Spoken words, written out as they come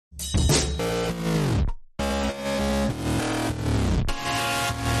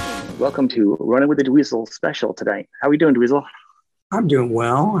Welcome to Running with the Dweezil special tonight. How are we doing, Dweezil? I'm doing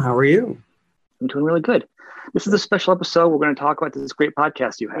well. How are you? I'm doing really good. This is a special episode. We're going to talk about this great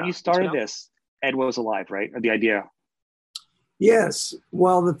podcast you have. When you started this, Ed was alive, right? Or the idea. Yes.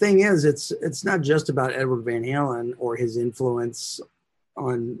 Well, the thing is, it's not just about Edward Van Halen or his influence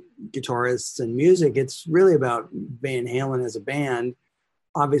on guitarists and music. It's really about Van Halen as a band.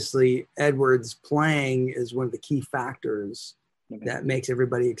 Obviously, Edward's playing is one of the key factors that makes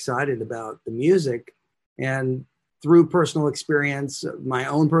everybody excited about the music. And through personal experience, my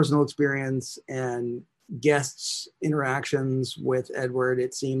own personal experience, and guests' interactions with Edward,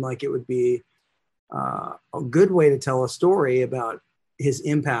 it seemed like it would be a good way to tell a story about his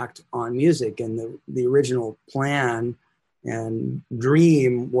impact on music. And the original plan and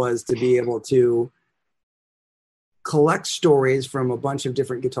dream was to be able to collect stories from a bunch of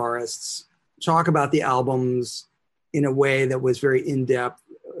different guitarists, talk about the albums in a way that was very in-depth,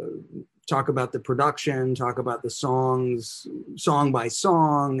 talk about the production, talk about the songs, song by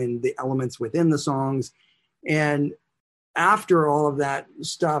song, and the elements within the songs. And after all of that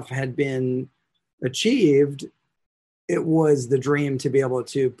stuff had been achieved, it was the dream to be able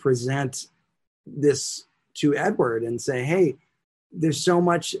to present this to Edward and say, hey, there's so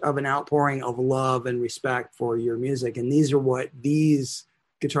much of an outpouring of love and respect for your music. And these are what these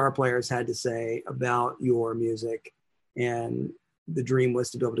guitar players had to say about your music. And the dream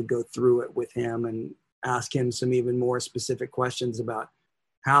was to be able to go through it with him and ask him some even more specific questions about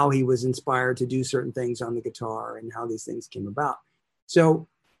how he was inspired to do certain things on the guitar and how these things came about. So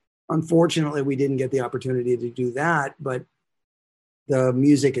unfortunately, we didn't get the opportunity to do that, but the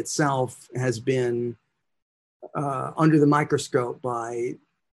music itself has been under the microscope by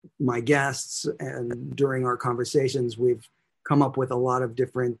my guests. And during our conversations, we've come up with a lot of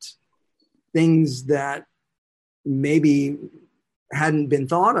different things that maybe hadn't been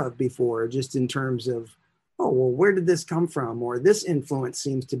thought of before, just in terms of, oh, well, where did this come from? Or this influence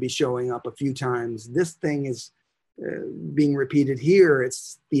seems to be showing up a few times. This thing is being repeated here.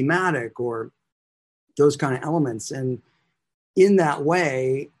 It's thematic, or those kind of elements. And in that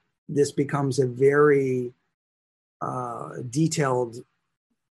way, this becomes a very detailed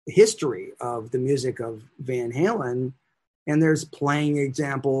history of the music of Van Halen. And there's playing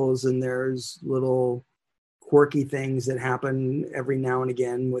examples, and there's little quirky things that happen every now and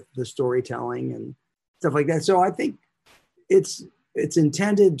again with the storytelling and stuff like that. So I think it's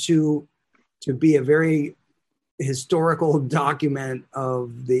intended to be a very historical document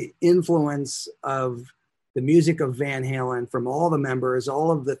of the influence of the music of Van Halen from all the members, all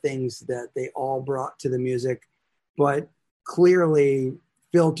of the things that they all brought to the music, but clearly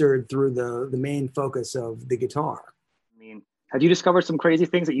filtered through the main focus of the guitar. I mean, have you discovered some crazy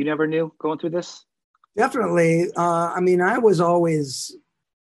things that you never knew going through this? Definitely. I was always,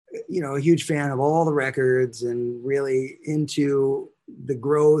 a huge fan of all the records and really into the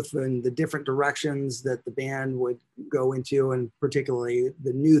growth and the different directions that the band would go into, and particularly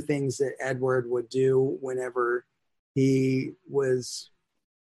the new things that Edward would do whenever he was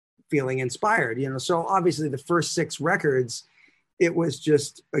feeling inspired. So obviously the first 6 records, it was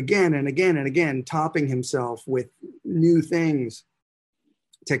just again and again and again topping himself with new things,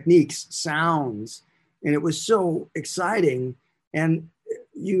 techniques, sounds. And it was so exciting. And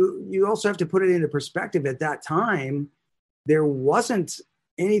you also have to put it into perspective. At that time, there wasn't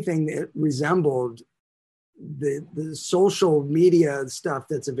anything that resembled the social media stuff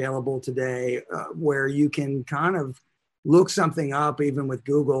that's available today, where you can kind of look something up, even with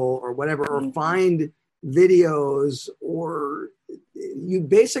Google or whatever, or find videos, or you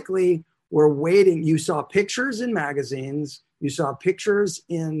basically were waiting. You saw pictures in magazines, you saw pictures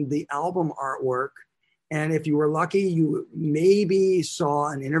in the album artwork. And if you were lucky, you maybe saw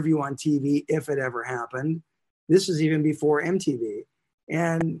an interview on TV, if it ever happened. This was even before MTV.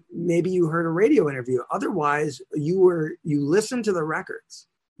 And maybe you heard a radio interview. Otherwise, you listened to the records.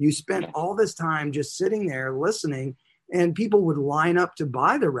 You spent all this time just sitting there listening, and people would line up to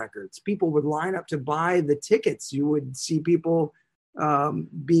buy the records. People would line up to buy the tickets. You would see people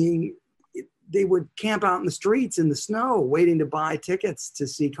they would camp out in the streets in the snow waiting to buy tickets to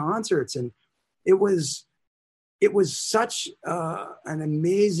see concerts. And it was such an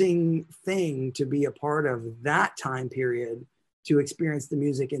amazing thing to be a part of that time period, to experience the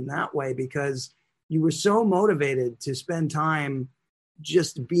music in that way, because you were so motivated to spend time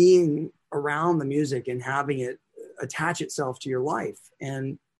just being around the music and having it attach itself to your life.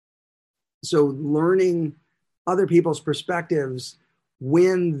 And so learning other people's perspectives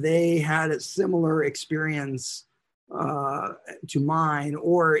when they had a similar experience to mine,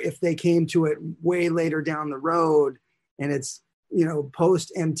 or if they came to it way later down the road and it's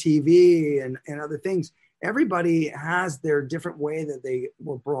post MTV and other things, everybody has their different way that they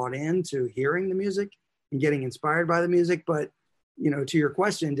were brought into hearing the music and getting inspired by the music. But, to your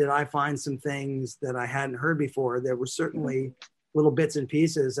question, did I find some things that I hadn't heard before? There were certainly little bits and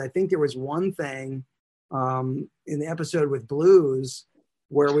pieces. I think there was one thing in the episode with Blues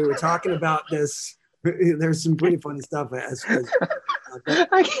where we were talking about this. There's some pretty funny stuff. We're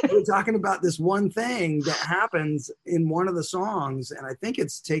talking about this one thing that happens in one of the songs, and I think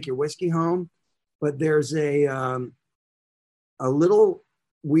it's "Take Your Whiskey Home," but there's a little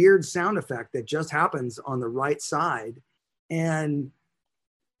weird sound effect that just happens on the right side, and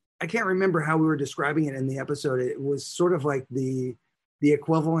I can't remember how we were describing it in the episode. It was sort of like the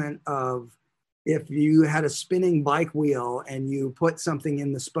equivalent of if you had a spinning bike wheel and you put something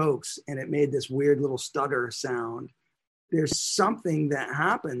in the spokes and it made this weird little stutter sound. There's something that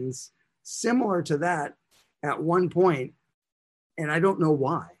happens similar to that at one point, and I don't know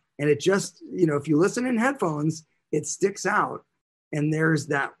why. And it just, if you listen in headphones, it sticks out, and there's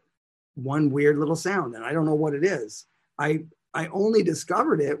that one weird little sound, and I don't know what it is. I only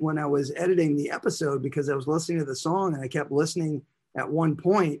discovered it when I was editing the episode because I was listening to the song and I kept listening at one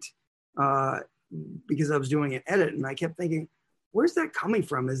point because I was doing an edit, and I kept thinking, where's that coming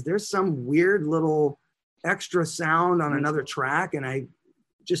from? Is there some weird little extra sound on another track? And I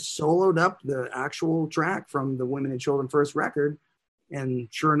just soloed up the actual track from the Women and Children First record, and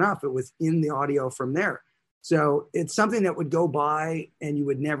sure enough, it was in the audio from there. So it's something that would go by and you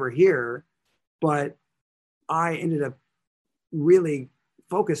would never hear, but I ended up really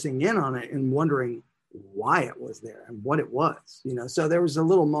focusing in on it and wondering why it was there and what it was, So there was a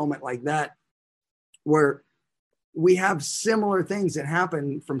little moment like that where we have similar things that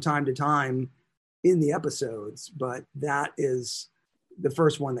happen from time to time in the episodes, but that is the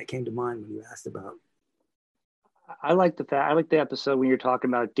first one that came to mind when you asked about. I like the episode when you're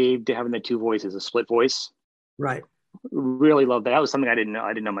talking about Dave having the two voices, a split voice. Right. Really love that. That was something I didn't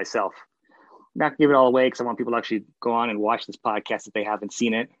know myself. Not give it all away because I want people to actually go on and watch this podcast if they haven't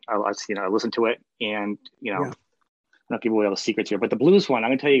seen it. I listen to it, and I don't give away all the secrets here. But the Blues one,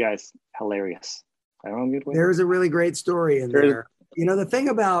 I'm gonna tell you guys, hilarious. There's a really great story in there. The thing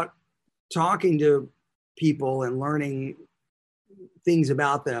about talking to people and learning things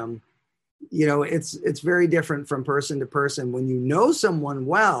about them, it's very different from person to person. When you know someone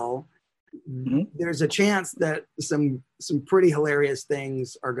well, there's a chance that some pretty hilarious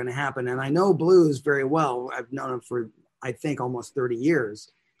things are going to happen. And I know Blues very well. I've known him for, I think, almost 30 years.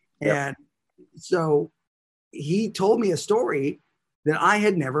 Yep. And so he told me a story that I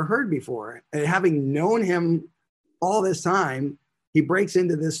had never heard before. And having known him all this time, he breaks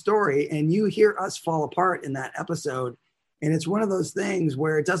into this story and you hear us fall apart in that episode. And it's one of those things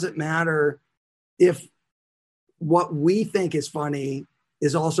where it doesn't matter if what we think is funny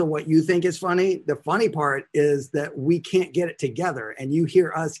is also what you think is funny. The funny part is that we can't get it together and you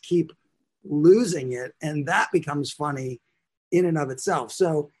hear us keep losing it, and that becomes funny in and of itself.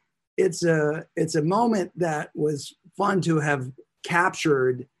 So it's a moment that was fun to have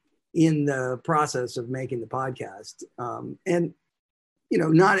captured in the process of making the podcast. And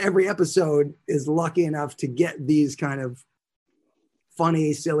not every episode is lucky enough to get these kind of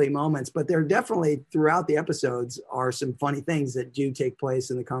funny, silly moments, but there definitely throughout the episodes are some funny things that do take place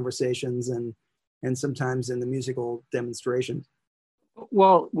in the conversations and sometimes in the musical demonstrations.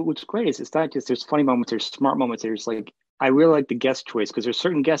 Well, what's great is it's not just there's funny moments, there's smart moments. There's I really like the guest choice because there's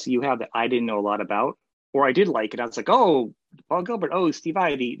certain guests that you have that I didn't know a lot about, or I did like it. I was like, oh, Paul Gilbert, oh, Steve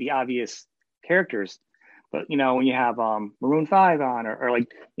Vai, the obvious characters. But, when you have Maroon 5 on or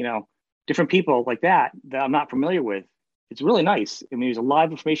different people like that I'm not familiar with, it's really nice. I mean, there's a lot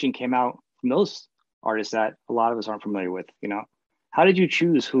of information came out from those artists that a lot of us aren't familiar with, How did you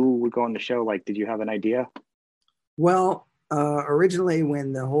choose who would go on the show? Did you have an idea? Well, originally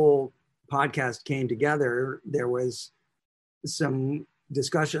when the whole podcast came together, there was some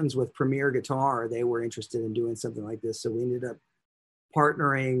discussions with Premier Guitar. They were interested in doing something like this. So we ended up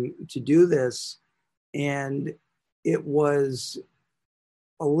partnering to do this. And it was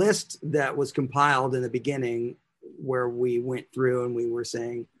a list that was compiled in the beginning where we went through and we were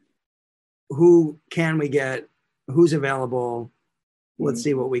saying, who can we get? Who's available? Let's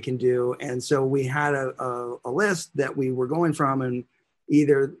see what we can do. And so we had a list that we were going from, and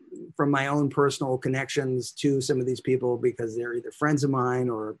either from my own personal connections to some of these people because they're either friends of mine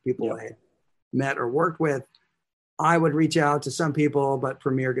or people I had met or worked with. I would reach out to some people, but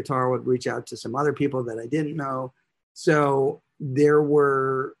Premier Guitar would reach out to some other people that I didn't know. So there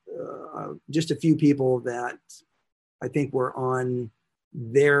were just a few people that I think were on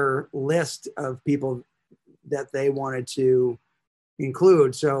their list of people that they wanted to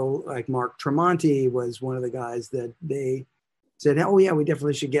include. So like Mark Tremonti was one of the guys that they said, oh yeah, we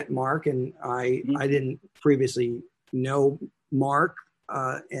definitely should get Mark. And I didn't previously know Mark.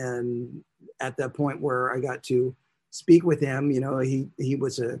 And at that point where I got to speak with him, he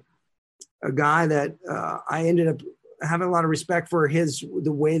was a guy that I ended up having a lot of respect for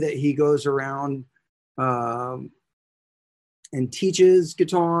the way that he goes around and teaches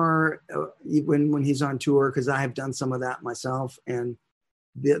guitar when he's on tour, because I have done some of that myself. And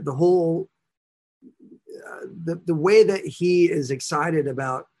the whole the way that he is excited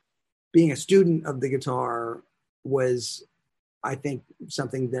about being a student of the guitar was, I think,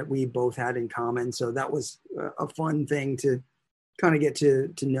 something that we both had in common. So that was a fun thing to kind of get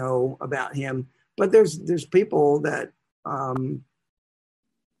to know about him. But there's people that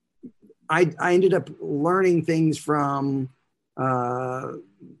I ended up learning things from, the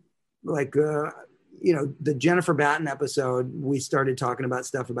Jennifer Batten episode. We started talking about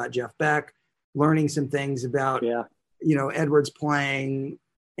stuff about Jeff Beck, learning some things about, Edward's playing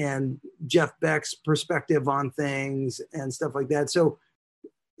and Jeff Beck's perspective on things and stuff like that. So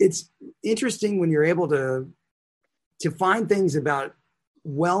it's interesting when you're able to find things about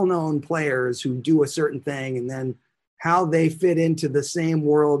well-known players who do a certain thing and then how they fit into the same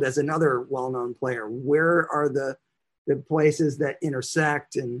world as another well-known player. Where are the places that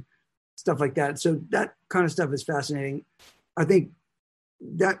intersect and stuff like that? So that kind of stuff is fascinating. I think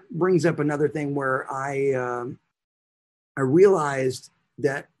that brings up another thing where I realized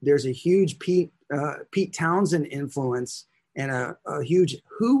that there's a huge Pete Townsend influence and a huge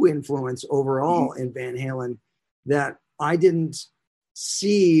Who influence overall in Van Halen that I didn't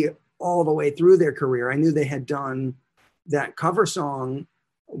see all the way through their career. I knew they had done that cover song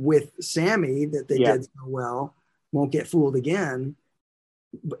with Sammy that they did so well, Won't Get Fooled Again.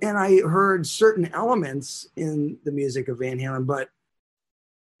 And I heard certain elements in the music of Van Halen, but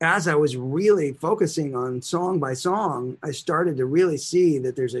as I was really focusing on song by song, I started to really see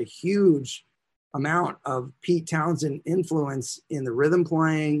that there's a huge amount of Pete Townsend influence in the rhythm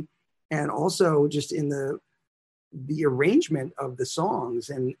playing and also just in the arrangement of the songs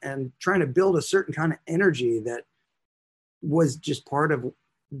and trying to build a certain kind of energy that was just part of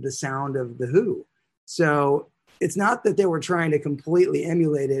the sound of the Who. So it's not that they were trying to completely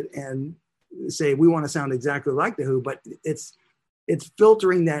emulate it and say, we want to sound exactly like the Who, but it's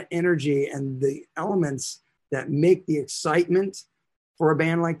filtering that energy and the elements that make the excitement for a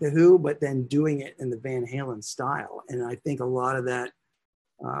band like the Who, but then doing it in the Van Halen style. And I think a lot of that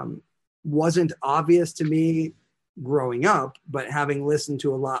wasn't obvious to me growing up, but having listened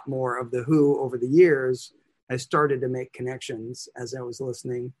to a lot more of the Who over the years, I started to make connections as I was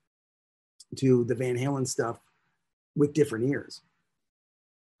listening to the Van Halen stuff with different ears.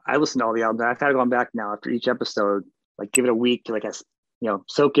 I listened to all the albums. I've had it going back now after each episode, like give it a week to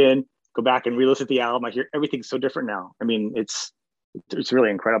soak in, go back and re-listen to the album. I hear everything's so different now. I mean, it's really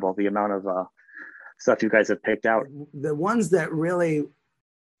incredible the amount of stuff you guys have picked out. The ones that really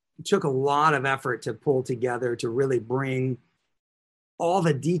took a lot of effort to pull together to really bring all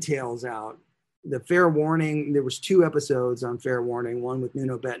the details out. The Fair Warning, there was 2 episodes on Fair Warning, one with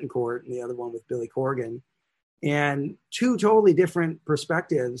Nuno Bettencourt and the other one with Billy Corgan, and 2 totally different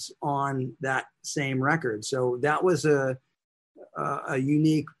perspectives on that same record. So that was a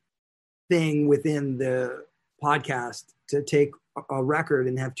unique thing within the podcast to take a record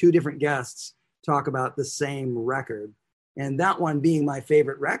and have 2 different guests talk about the same record. And that one being my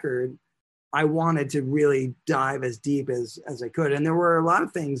favorite record, I wanted to really dive as deep as I could. And there were a lot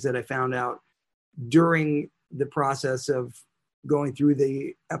of things that I found out during the process of going through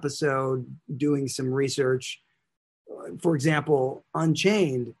the episode, doing some research. For example,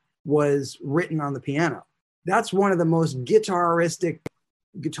 Unchained was written on the piano. That's one of the most guitaristic,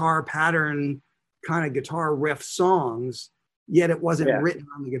 guitar pattern kind of guitar riff songs, yet it wasn't written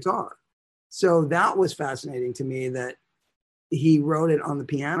on the guitar. So that was fascinating to me that he wrote it on the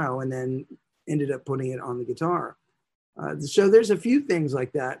piano and then ended up putting it on the guitar. So there's a few things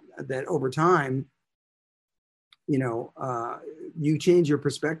like that over time, you change your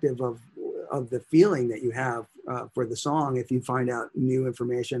perspective of the feeling that you have for the song if you find out new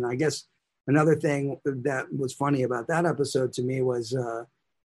information. I guess another thing that was funny about that episode to me was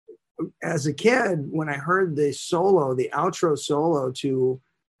as a kid, when I heard the outro solo to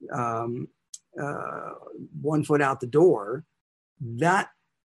One Foot Out the Door,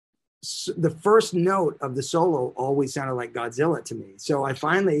 the first note of the solo always sounded like Godzilla to me. So I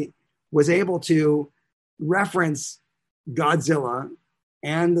finally was able to reference Godzilla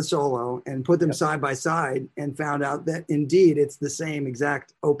and the solo and put them side by side and found out that indeed it's the same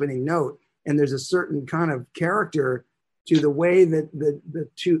exact opening note. And there's a certain kind of character to the way that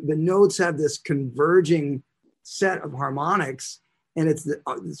the notes have this converging set of harmonics, and it's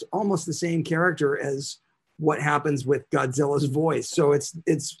almost the same character as what happens with Godzilla's voice. So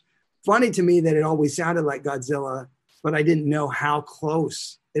it's funny to me that it always sounded like Godzilla, but I didn't know how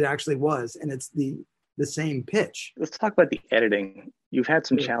close it actually was, and it's the same pitch. Let's talk about the editing. You've had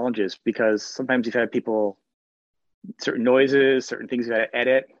some challenges because sometimes you've had people, certain noises, certain things you got to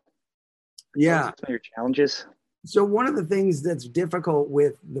edit. Yeah. Some of your challenges. So one of the things that's difficult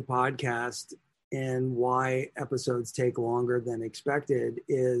with the podcast and why episodes take longer than expected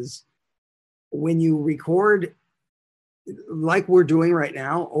is when you record, like we're doing right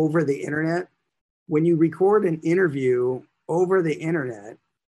now over the internet, when you record an interview over the internet,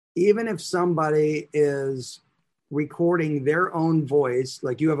 even if somebody is recording their own voice,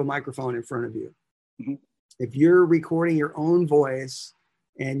 like you have a microphone in front of you, mm-hmm. If you're recording your own voice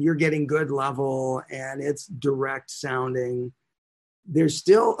and you're getting good level and it's direct sounding, there's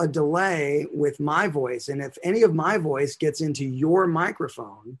still a delay with my voice. And if any of my voice gets into your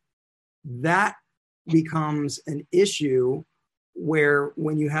microphone, that becomes an issue where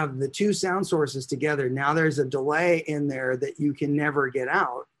when you have the two sound sources together, now there's a delay in there that you can never get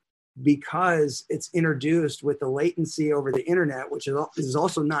out because it's introduced with the latency over the internet, which is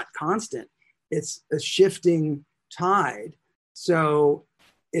also not constant. It's a shifting tide. So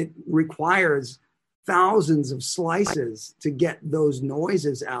it requires thousands of slices to get those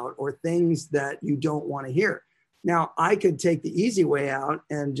noises out or things that you don't want to hear. Now, I could take the easy way out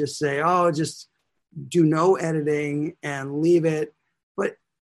and just say, oh, just do no editing and leave it. But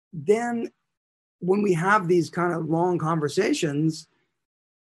then when we have these kind of long conversations,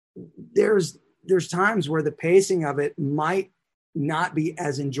 there's times where the pacing of it might not be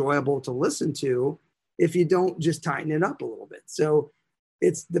as enjoyable to listen to if you don't just tighten it up a little bit. So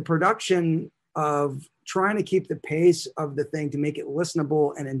it's the production of trying to keep the pace of the thing to make it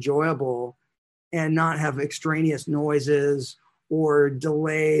listenable and enjoyable and not have extraneous noises or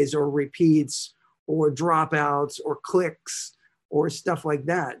delays or repeats or dropouts or clicks or stuff like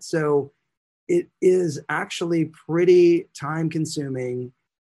that. So it is actually pretty time consuming.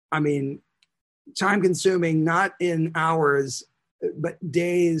 I mean, time consuming, not in hours, but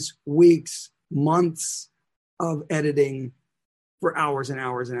days, weeks, months of editing for hours and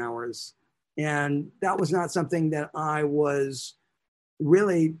hours and hours. And that was not something that I was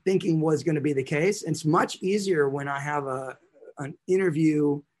really thinking was going to be the case. It's much easier when I have an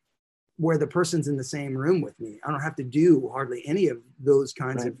interview where the person's in the same room with me. I don't have to do hardly any of those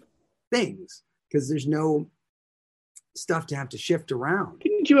kinds of things because there's no stuff to have to shift around.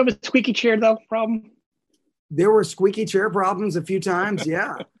 Didn't you have a squeaky chair though problem? There were squeaky chair problems a few times.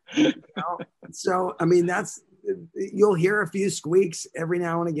 Yeah. So, I mean, you'll hear a few squeaks every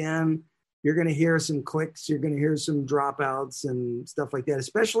now and again. You're going to hear some clicks. You're going to hear some dropouts and stuff like that,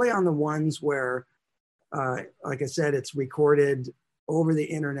 especially on the ones where, like I said, it's recorded over the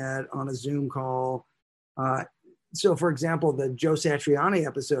internet on a Zoom call. So, for example, the Joe Satriani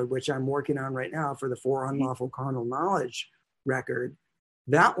episode, which I'm working on right now for the For Unlawful Carnal Knowledge record,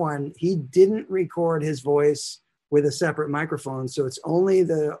 that one, he didn't record his voice with a separate microphone. So it's only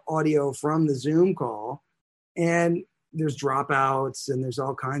the audio from the Zoom call. And there's dropouts and there's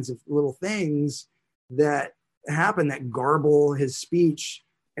all kinds of little things that happen that garble his speech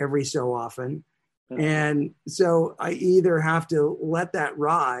every so often. And so I either have to let that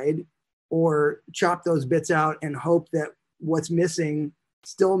ride or chop those bits out and hope that what's missing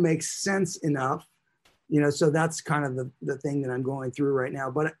still makes sense enough, so that's kind of the thing that I'm going through right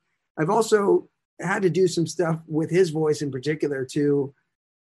now. But I've also had to do some stuff with his voice in particular to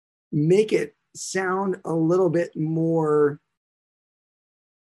make it sound a little bit more,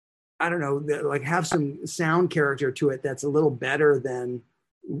 I don't know, like have some sound character to it that's a little better than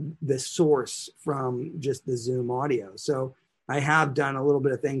the source from just the Zoom audio. So I have done a little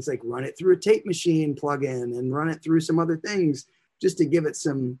bit of things like run it through a tape machine plugin and run it through some other things just to give it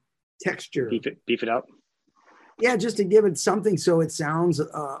some texture. Beef it up. Yeah, just to give it something so it sounds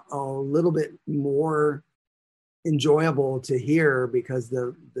a little bit more enjoyable to hear because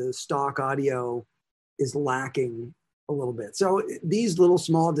the stock audio is lacking a little bit. So these little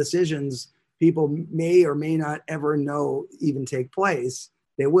small decisions people may or may not ever know even take place.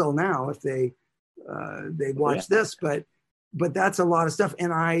 They will now if they watch this, but that's a lot of stuff.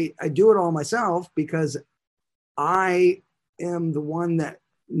 And I do it all myself because I am the one that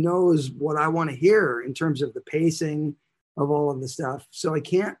knows what I want to hear in terms of the pacing of all of the stuff. So I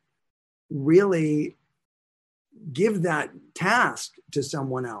can't really give that task to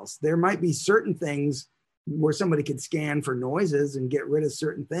someone else. There might be certain things where somebody could scan for noises and get rid of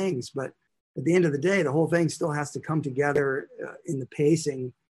certain things, but at the end of the day, the whole thing still has to come together in the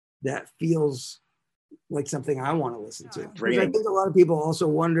pacing that feels like something I want to listen to. Because I think a lot of people also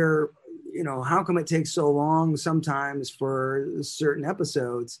wonder, how come it takes so long sometimes for certain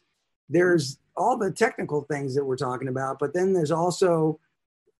episodes? There's all the technical things that we're talking about, but then there's also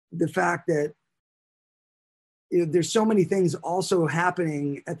the fact that there's so many things also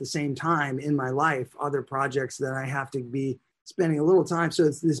happening at the same time in my life, other projects that I have to be spending a little time. So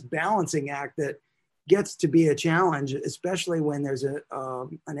it's this balancing act that gets to be a challenge, especially when there's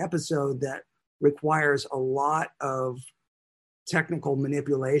an episode that requires a lot of technical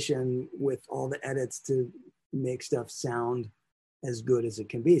manipulation with all the edits to make stuff sound as good as it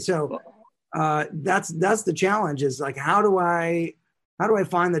can be. So that's the challenge, is like, how do I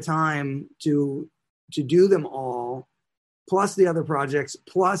find the time to do them all, plus the other projects,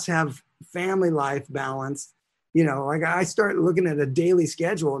 plus have family life balanced. Like I start looking at a daily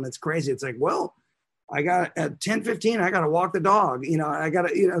schedule and it's crazy. It's like, well, I got at 10:15, I got to walk the dog. I got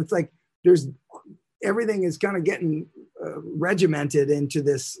to, it's like everything is kind of getting regimented into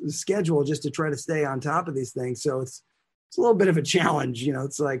this schedule just to try to stay on top of these things. So it's a little bit of a challenge.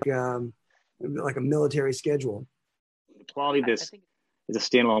 It's like a military schedule. The quality of this is a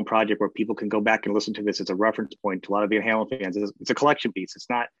standalone project where people can go back and listen to this as a reference point to a lot of Van Halen fans. It's a collection piece. It's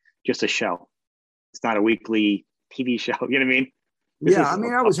not just a show. It's not a weekly TV show. You know what I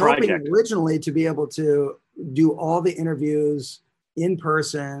mean? I was hoping originally to be able to do all the interviews in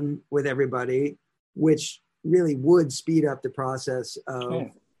person with everybody, which really would speed up the process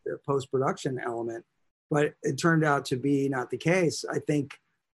of the post-production element. But it turned out to be not the case. I think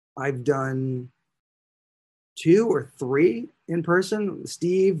I've done 2 or 3 in person.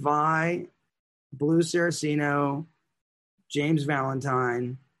 Steve Vai, Blue Saraceno, James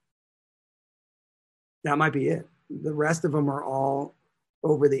Valentine. That might be it. The rest of them are all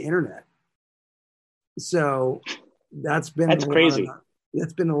over the internet. So that's crazy.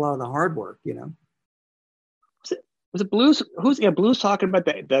 That's been a lot of the hard work, Was it Blues? Blues talking about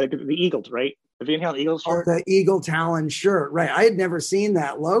the Eagles, right? The Van Halen Eagles shirt? Oh, the Eagle Talon shirt, right. I had never seen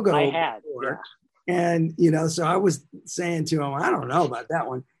that logo before. Yeah. And, so I was saying to him, I don't know about that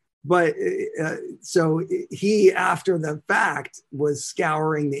one. But so he, after the fact, was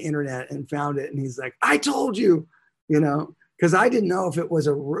scouring the internet and found it. And he's like, I told you, because I didn't know if it was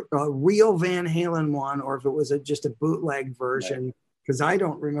a real Van Halen one or if it was just a bootleg version, because I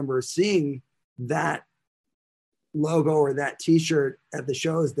don't remember seeing that logo or that T-shirt at the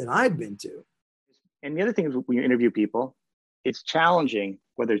shows that I'd been to. And the other thing is, when you interview people, it's challenging,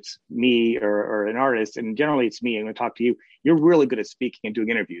 whether it's me or an artist, and generally it's me. I'm going to talk to you. You're really good at speaking and doing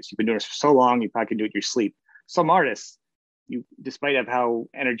interviews. You've been doing this for so long, you probably can do it in your sleep. Some artists, despite of how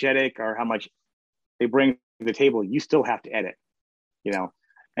energetic or how much they bring to the table, you still have to edit, And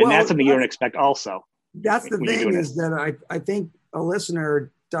that's something you don't expect also. That's the thing, is that I think a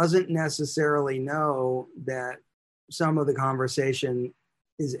listener doesn't necessarily know that some of the conversation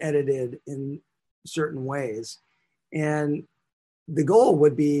is edited in certain ways. And the goal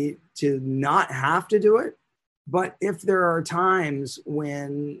would be to not have to do it. But if there are times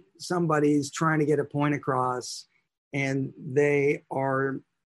when somebody's trying to get a point across and they are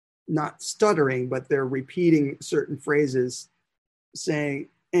not stuttering, but they're repeating certain phrases, saying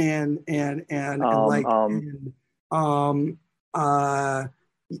that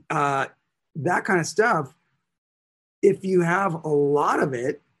kind of stuff, if you have a lot of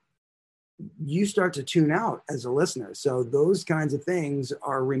it, you start to tune out as a listener. So those kinds of things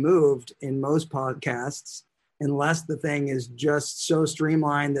are removed in most podcasts, unless the thing is just so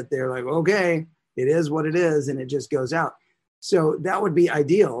streamlined that they're like, okay, it is what it is, and it just goes out. So that would be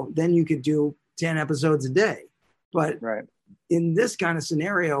ideal. Then you could do 10 episodes a day. But in this kind of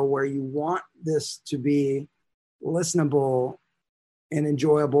scenario where you want this to be listenable and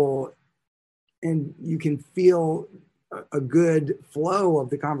enjoyable, and you can feel a good flow of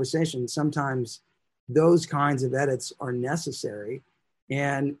the conversation, sometimes those kinds of edits are necessary.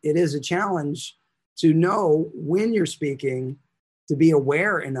 And it is a challenge to know when you're speaking, to be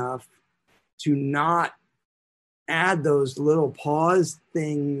aware enough to not add those little pause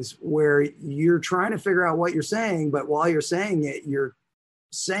things where you're trying to figure out what you're saying, but while you're saying it, you're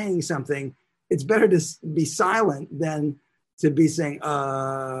saying something. It's better to be silent than to be saying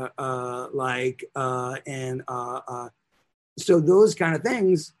so those kind of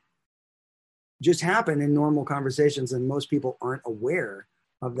things just happen in normal conversations, and most people aren't aware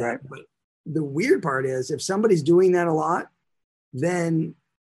of that. Right. But the weird part is, if somebody's doing that a lot, then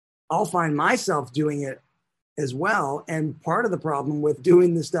I'll find myself doing it as well. And part of the problem with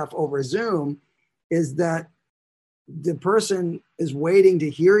doing this stuff over Zoom is that the person is waiting to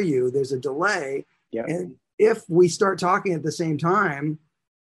hear you. There's a delay. Yeah. And if we start talking at the same time,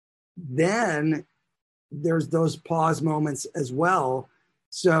 then there's those pause moments as well.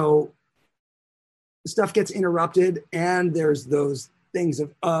 So stuff gets interrupted, and there's those things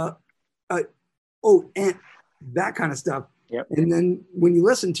of and that kind of stuff. Yep. And then when you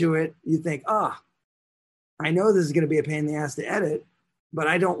listen to it, you think, I know this is going to be a pain in the ass to edit, but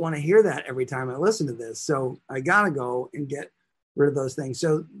I don't want to hear that every time I listen to this. So I got to go and get rid of those things.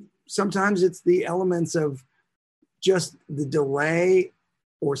 So sometimes it's the elements of just the delay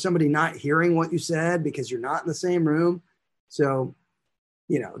or somebody not hearing what you said because you're not in the same room. So,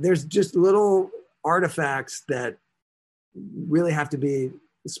 there's just little artifacts that really have to be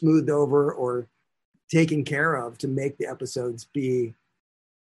smoothed over or taken care of to make the episodes be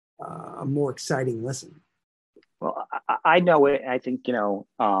a more exciting listen. Well, I know it. I think,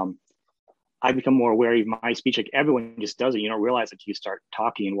 I become more aware of my speech. Like everyone just does it. You don't realize that you start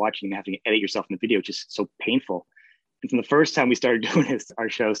talking and watching and having to edit yourself in the video, which is so painful. And from the first time we started doing our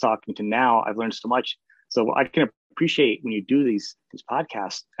shows talking to now, I've learned so much. So I can appreciate when you do these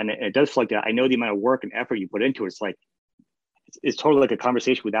podcasts, and it does feel like that. I know the amount of work and effort you put into it. It's like, it's totally like a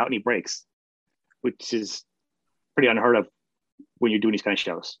conversation without any breaks, which is pretty unheard of when you're doing these kind of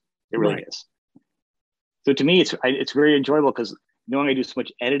shows. It really is. So to me, it's very enjoyable because knowing I do so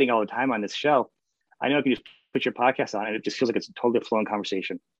much editing all the time on this show, I know if you just put your podcast on and it just feels like it's a totally flowing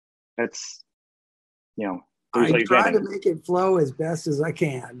conversation. That's, I try to make it flow as best as I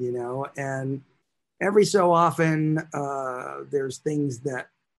can, and every so often there's things that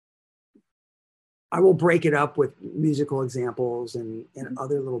I will break it up with musical examples and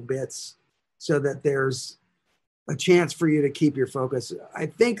other little bits so that there's a chance for you to keep your focus. I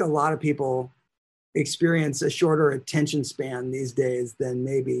think a lot of people experience a shorter attention span these days than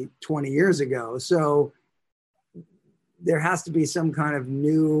maybe 20 years ago. So there has to be some kind of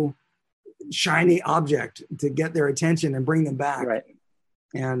new shiny object to get their attention and bring them back. Right.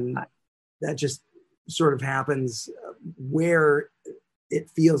 And that just sort of happens where it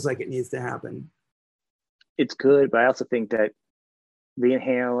feels like it needs to happen. It's good, but I also think that Van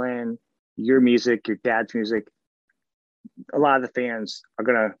Halen, your music, your dad's music, a lot of the fans are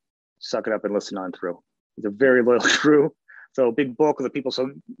going to suck it up and listen on through. It's a very loyal crew. So a big bulk of the people.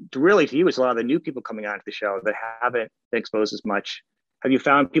 So really to you, it's a lot of the new people coming onto the show that haven't been exposed as much. Have you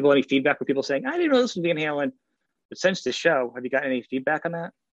found any feedback from people saying, I didn't know this was Van Halen, but since the show, have you gotten any feedback on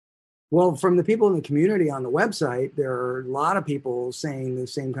that? Well, from the people in the community on the website, there are a lot of people saying the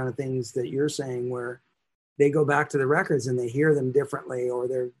same kind of things that you're saying, where they go back to the records and they hear them differently, or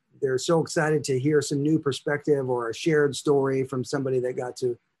they're so excited to hear some new perspective or a shared story from somebody that got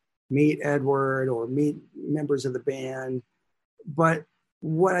to meet Edward or meet members of the band. But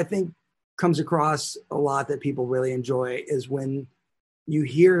what I think comes across a lot that people really enjoy is when you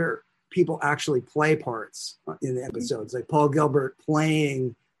hear people actually play parts in the episodes, like Paul Gilbert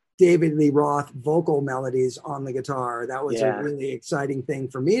playing David Lee Roth vocal melodies on the guitar. That was a really exciting thing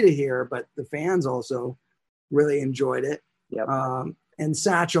for me to hear, but the fans also really enjoyed it. Yep. And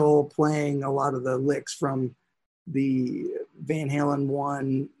Satchel playing a lot of the licks from the Van Halen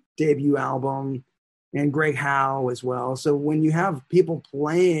 1 debut album, and Greg Howe as well. So when you have people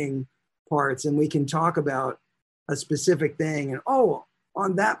playing parts and we can talk about a specific thing and,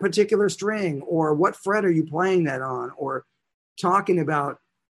 on that particular string, or what fret are you playing that on, or talking about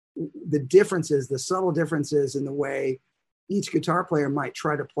the differences, the subtle differences in the way each guitar player might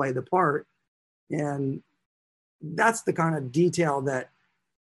try to play the part. And that's the kind of detail that,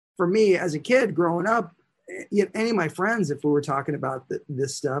 for me as a kid growing up, any of my friends, if we were talking about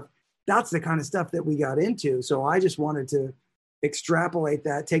this stuff, that's the kind of stuff that we got into. So I just wanted to extrapolate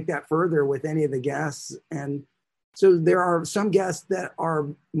that, take that further with any of the guests. And so there are some guests that are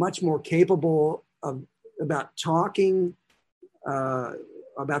much more capable about talking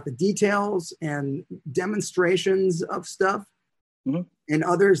about the details and demonstrations of stuff, and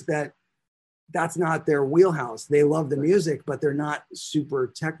others that's not their wheelhouse. They love the music, but they're not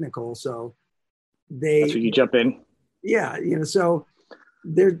super technical. So that's where you jump in. Yeah, so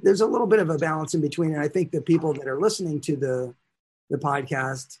there's a little bit of a balance in between. And I think the people that are listening to the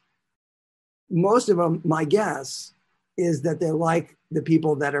podcast, most of them, my guess is that they like the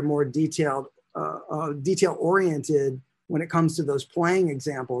people that are more detail oriented when it comes to those playing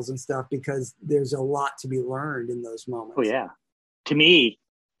examples and stuff, because there's a lot to be learned in those moments. Oh yeah. To me,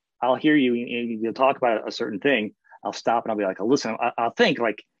 I'll hear you and you'll talk about a certain thing. I'll stop and I'll be like, listen, I'll think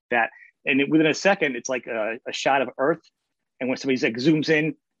like that. And within a second, it's like a shot of Earth. And when somebody's like zooms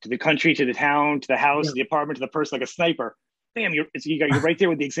in to the country, to the town, to the house, to the apartment, to the person, like a sniper, bam, you're right there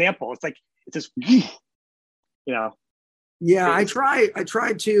with the example. It's like, it's just, you know. Yeah, I try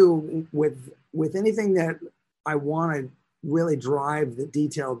to with anything that I want to really drive the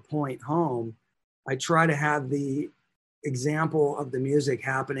detailed point home. I try to have the example of the music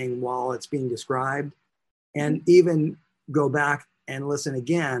happening while it's being described, and even go back and listen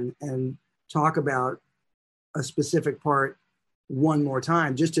again and talk about a specific part one more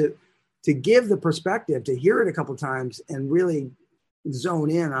time, just to give the perspective, to hear it a couple times and really zone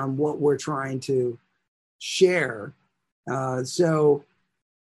in on what we're trying to share. So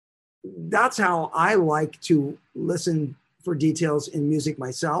that's how I like to listen for details in music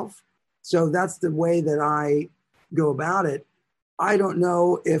myself. So that's the way that I go about it. I don't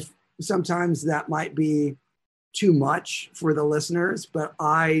know if sometimes that might be too much for the listeners, but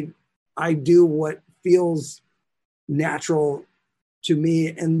I do what feels natural to me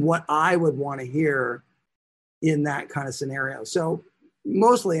and what I would want to hear in that kind of scenario. So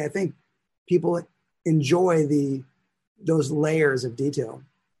mostly I think people enjoy those layers of detail.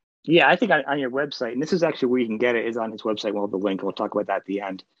 Yeah, I think on your website, and this is actually where you can get it, is on his website. We'll have the link. We'll talk about that at the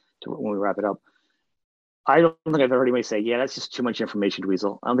end when we wrap it up. I don't think I've ever heard anybody say, yeah, that's just too much information,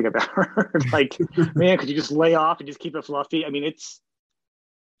 Dweezil. I don't think I've ever heard like, man, could you just lay off and just keep it fluffy? I mean, it's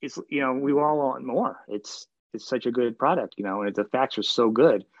we all want more. It's such a good product, and the facts are so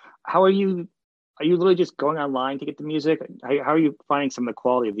good. How are you literally just going online to get the music? How are you finding some of the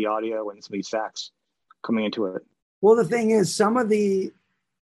quality of the audio and some of these facts coming into it? Well, the thing is, some of the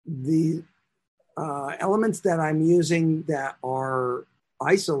elements that I'm using that are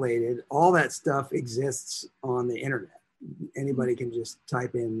isolated, all that stuff exists on the internet. Anybody can just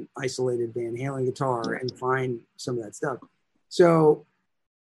type in isolated Van Halen guitar and find some of that stuff. So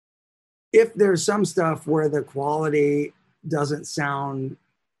if there's some stuff where the quality doesn't sound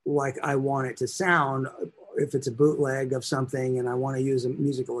like I want it to sound, if it's a bootleg of something and I want to use a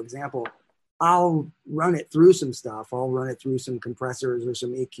musical example, I'll run it through some stuff. I'll run it through some compressors or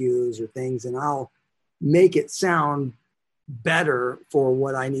some EQs or things, and I'll make it sound better for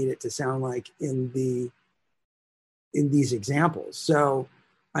what I need it to sound like in these examples. So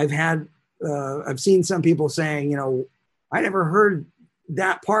I've seen some people saying, I never heard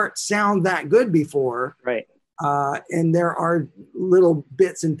that part sound that good before. Right. And there are little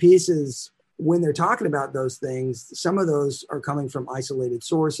bits and pieces when they're talking about those things. Some of those are coming from isolated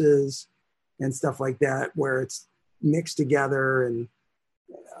sources and stuff like that, where it's mixed together. And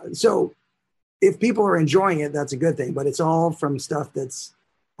so if people are enjoying it, that's a good thing, but it's all from stuff that's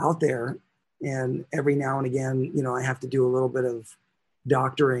out there. And every now and again, I have to do a little bit of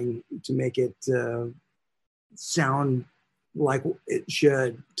doctoring to make it sound like it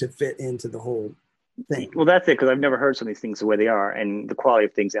should, to fit into the whole thing. Well, that's it, because I've never heard some of these things the way they are, and the quality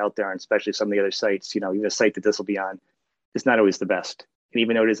of things out there, and especially some of the other sites, even a site that this will be on, it's not always the best. And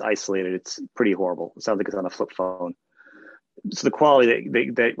even though it is isolated, it's pretty horrible. It sounds like it's on a flip phone. So the quality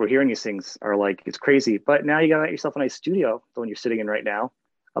that we're hearing these things are like, it's crazy. But now you got yourself a nice studio, the one you're sitting in right now,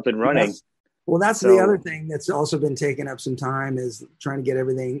 up and running. Yes. Well, that's the other thing that's also been taking up some time, is trying to get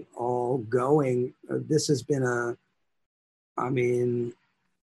everything all going. This has been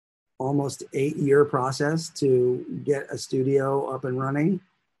almost 8-year process to get a studio up and running,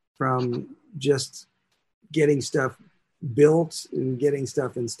 from just getting stuff built and getting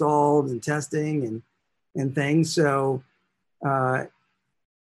stuff installed and testing and things. So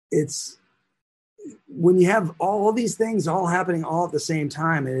it's, when you have all these things all happening all at the same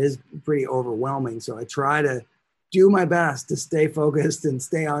time, it is pretty overwhelming. So I try to do my best to stay focused and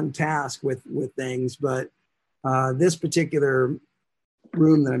stay on task with things. But this particular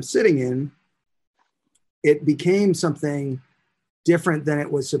room that I'm sitting in, it became something different than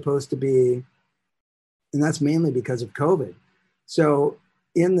it was supposed to be. And that's mainly because of COVID. So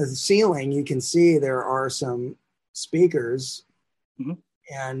in the ceiling, you can see there are some speakers. Mm-hmm.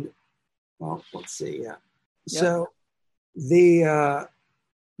 And well, let's see. Yeah. Yep. So the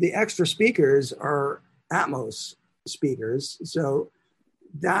extra speakers are Atmos speakers. So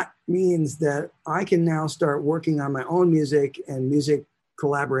that means that I can now start working on my own music and music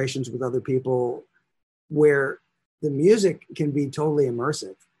collaborations with other people, where the music can be totally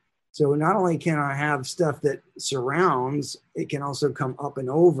immersive. So not only can I have stuff that surrounds, it can also come up and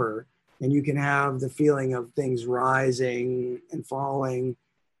over, and you can have the feeling of things rising and falling.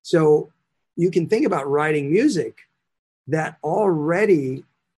 So you can think about writing music that already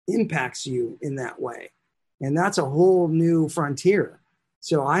impacts you in that way. And that's a whole new frontier.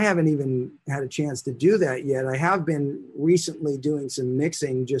 So I haven't even had a chance to do that yet. I have been recently doing some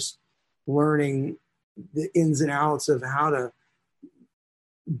mixing, just learning the ins and outs of how to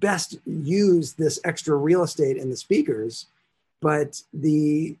best use this extra real estate in the speakers. But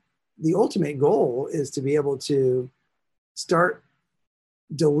the the ultimate goal is to be able to start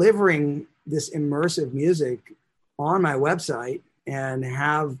delivering this immersive music on my website and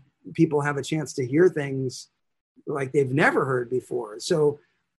have people have a chance to hear things like they've never heard before. So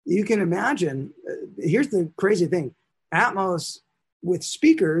you can imagine, here's the crazy thing, Atmos with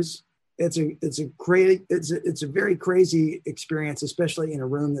speakers, it's a very crazy experience, especially in a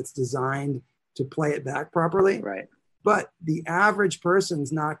room that's designed to play it back properly. Right. But the average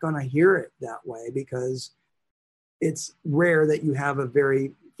person's not going to hear it that way because it's rare that you have a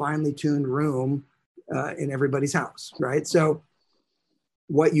very finely tuned room in everybody's house, right? So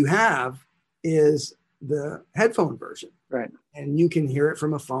what you have is the headphone version. Right. And you can hear it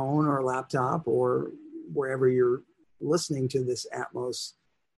from a phone or a laptop or wherever you're listening to this Atmos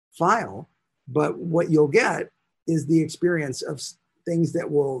file. But what you'll get is the experience of things that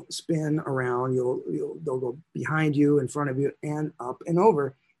will spin around. They'll go behind you, in front of you, and up and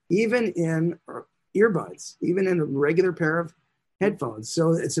over, even in earbuds, even in a regular pair of headphones.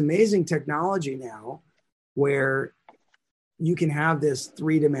 So it's amazing technology now where you can have this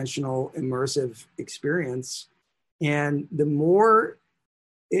three-dimensional immersive experience. And the more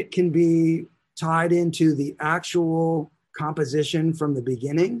it can be tied into the actual composition from the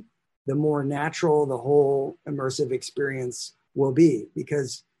beginning, the more natural the whole immersive experience will be.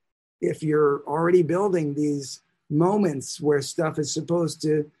 Because if you're already building these moments where stuff is supposed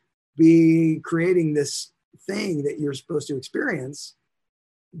to be creating this thing that you're supposed to experience,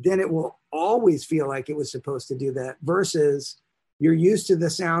 then it will always feel like it was supposed to do that, versus you're used to the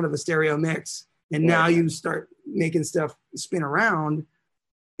sound of a stereo mix and now you start making stuff spin around.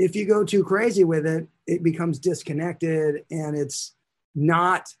 If you go too crazy with it, it becomes disconnected and it's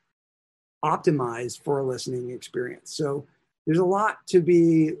not optimized for a listening experience. So there's a lot to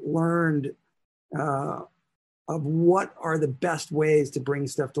be learned of what are the best ways to bring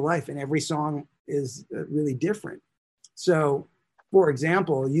stuff to life. And every song is really different. So, for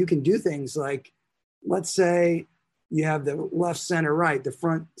example, you can do things like, let's say you have the left, center, right, the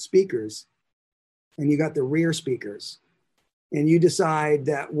front speakers, and you got the rear speakers. And you decide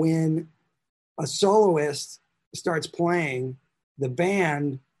that when a soloist starts playing, the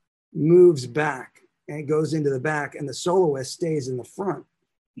band moves back and it goes into the back and the soloist stays in the front.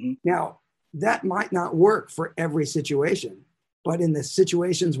 Mm-hmm. Now, that might not work for every situation, but in the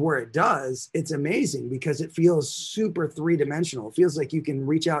situations where it does, it's amazing because it feels super three-dimensional. It feels like you can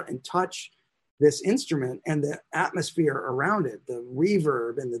reach out and touch this instrument and the atmosphere around it, the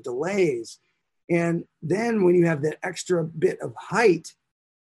reverb and the delays. And then when you have that extra bit of height,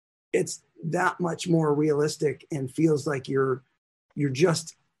 it's that much more realistic and feels like you're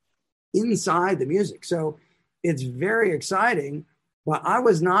just inside the music. So it's very exciting, but I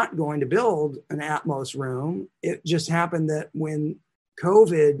was not going to build an Atmos room. It just happened that when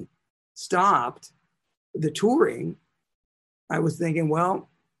COVID stopped the touring, I was thinking, well,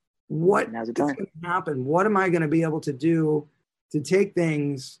 what is going to happen? What am I going to be able to do to take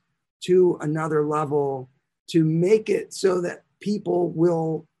things to another level, to make it so that people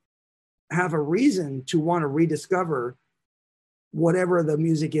will have a reason to want to rediscover whatever the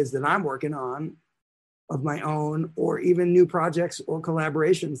music is that I'm working on of my own, or even new projects or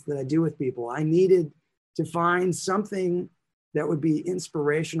collaborations that I do with people. I needed to find something that would be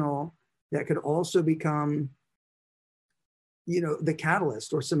inspirational that could also become, the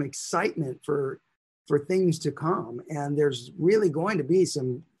catalyst or some excitement for things to come. And there's really going to be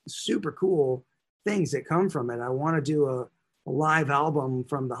some super cool things that come from it. I want to do a live album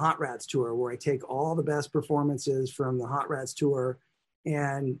from the Hot Rats tour where I take all the best performances from the Hot Rats tour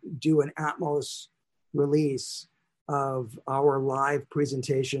and do an Atmos release of our live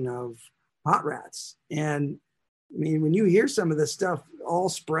presentation of Hot Rats. And I mean, when you hear some of this stuff all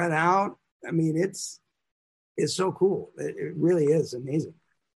spread out, I mean, it's so cool. It really is amazing.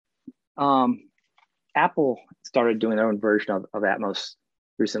 Apple started doing their own version of Atmos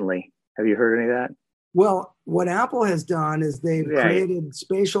recently. Have you heard any of that? Well, what Apple has done is they've created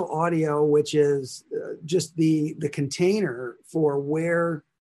spatial audio, which is just the container for where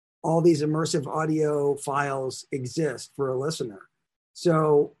all these immersive audio files exist for a listener.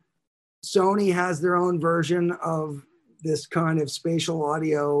 So Sony has their own version of this kind of spatial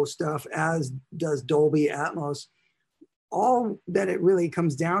audio stuff, as does Dolby Atmos. All that it really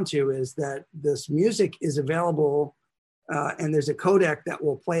comes down to is that this music is available and there's a codec that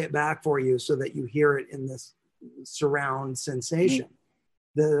will play it back for you so that you hear it in this surround sensation.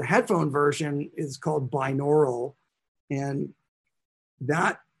 Mm-hmm. The headphone version is called binaural, and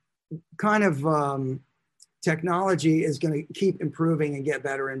that kind of technology is going to keep improving and get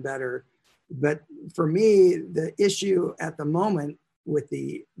better and better. But for me, the issue at the moment with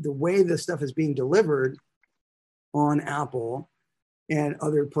the way this stuff is being delivered on Apple and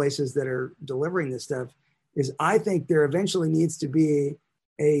other places that are delivering this stuff is I think there eventually needs to be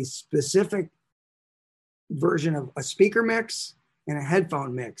a specific version of a speaker mix and a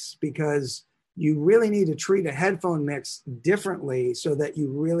headphone mix, because you really need to treat a headphone mix differently so that you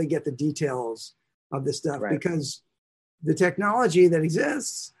really get the details of the stuff. Right. Because the technology that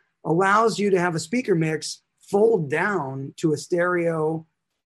exists allows you to have a speaker mix fold down to a stereo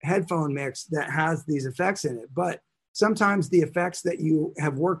headphone mix that has these effects in it. But sometimes the effects that you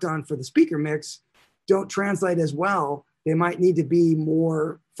have worked on for the speaker mix don't translate as well. They might need to be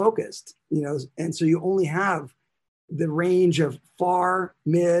more focused, and so you only have the range of far,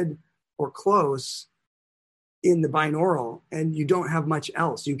 mid, or close in the binaural, and you don't have much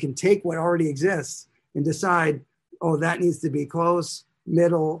else. You can take what already exists and decide, oh, that needs to be close,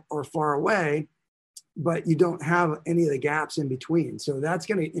 middle, or far away, but you don't have any of the gaps in between. So that's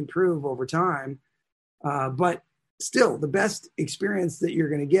going to improve over time. But still, the best experience that you're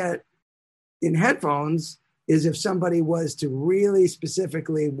going to get in headphones is if somebody was to really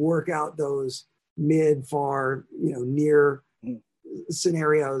specifically work out those mid, far, near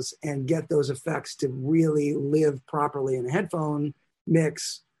scenarios and get those effects to really live properly in a headphone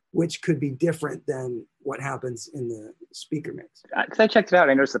mix, which could be different than what happens in the speaker mix. Because I checked it out,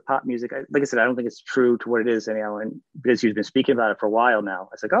 I noticed the pop music. Like I said, I don't think it's true to what it is anyhow. And because you've been speaking about it for a while now, I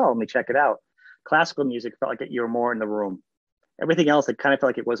was like, oh, let me check it out. Classical music felt like you were more in the room. Everything else, it kind of felt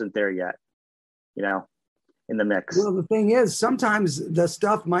like it wasn't there yet, in the mix. Well, the thing is, sometimes the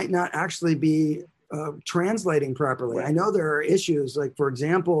stuff might not actually be translating properly. Right. I know there are issues, like, for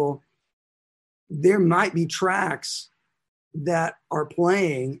example, there might be tracks that are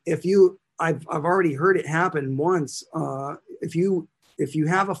playing. I've already heard it happen once. If you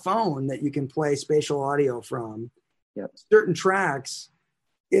have a phone that you can play spatial audio from, yep, certain tracks,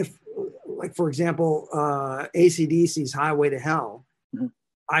 like, for example, AC/DC's Highway to Hell, mm-hmm,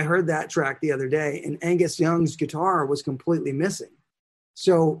 I heard that track the other day, and Angus Young's guitar was completely missing.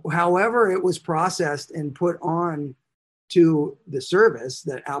 So however it was processed and put on to the service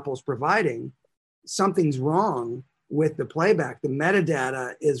that Apple's providing, something's wrong with the playback. The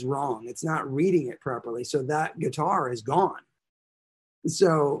metadata is wrong. It's not reading it properly. So that guitar is gone.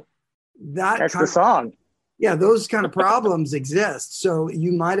 So that's the song. Yeah, those kind of problems exist. So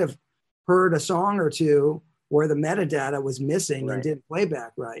you might have heard a song or two where the metadata was missing, right, and didn't play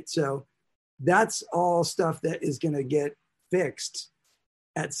back right. So that's all stuff that is going to get fixed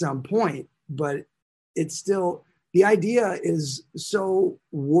at some point, but it's still, the idea is so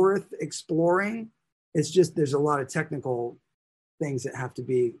worth exploring. It's just, there's a lot of technical things that have to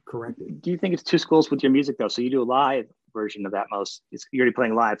be corrected. Do you think it's two schools with your music though? So you do a live version of Atmos. You're already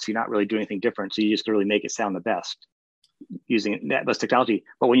playing live, so you're not really doing anything different. So you just really make it sound the best using Atmos technology.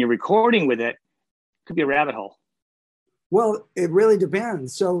 But when you're recording with it, could be a rabbit hole. Well, it really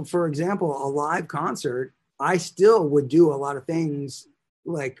depends. So, for example, a live concert, I still would do a lot of things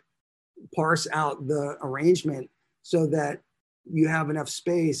like parse out the arrangement so that you have enough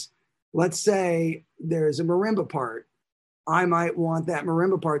space. Let's say there's a marimba part. I might want that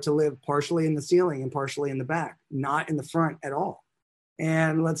marimba part to live partially in the ceiling and partially in the back, not in the front at all.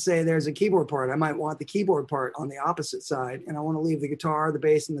 And let's say there's a keyboard part. I might want the keyboard part on the opposite side, and I want to leave the guitar, the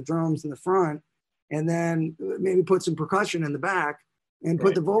bass, and the drums in the front, and then maybe put some percussion in the back and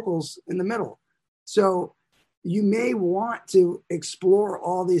put the vocals in the middle. So you may want to explore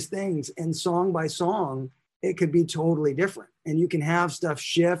all these things, and song by song, it could be totally different. And you can have stuff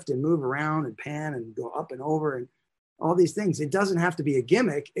shift and move around and pan and go up and over and all these things. It doesn't have to be a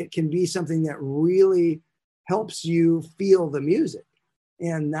gimmick. It can be something that really helps you feel the music.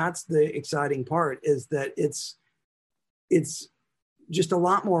 And that's the exciting part, is that it's just a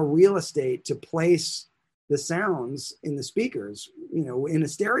lot more real estate to place the sounds in the speakers. In a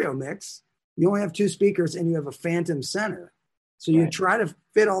stereo mix, you only have two speakers and you have a phantom center. So you try to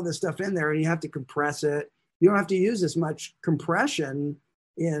fit all this stuff in there, and you have to compress it. You don't have to use as much compression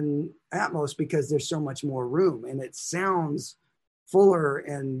in Atmos because there's so much more room, and it sounds fuller,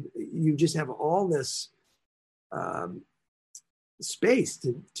 and you just have all this space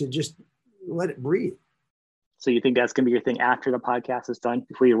to just let it breathe. So you think that's going to be your thing after the podcast is done,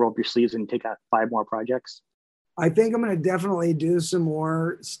 before you roll up your sleeves and take out 5 more projects? I think I'm going to definitely do some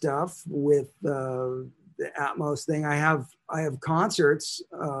more stuff with the Atmos thing. I have concerts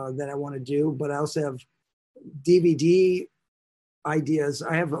that I want to do, but I also have DVD ideas.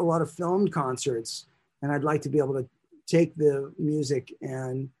 I have a lot of filmed concerts, and I'd like to be able to take the music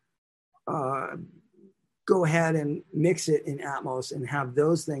and go ahead and mix it in Atmos and have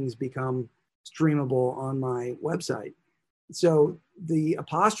those things become streamable on my website. So the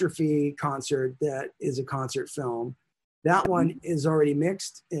Apostrophe concert, that is a concert film, that one is already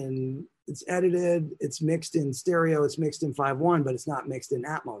mixed and it's edited, it's mixed in stereo, it's mixed in 5.1, but it's not mixed in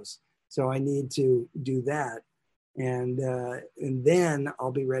Atmos. So I need to do that. And then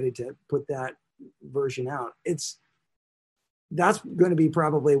I'll be ready to put that version out. That's going to be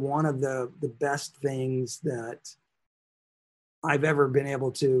probably one of the best things that I've ever been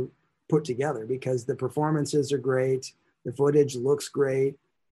able to put together, because the performances are great, the footage looks great,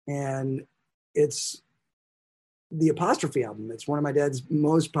 and it's the Apostrophe album. It's one of my dad's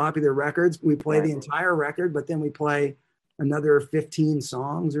most popular records. We play the entire record, but then we play another 15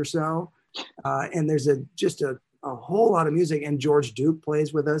 songs or so. And there's just a whole lot of music, and George Duke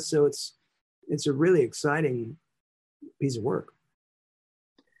plays with us. So it's a really exciting piece of work.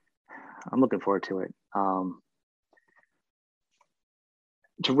 I'm looking forward to it.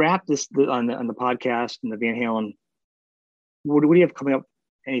 To wrap this on the podcast and the Van Halen, what do you have coming up?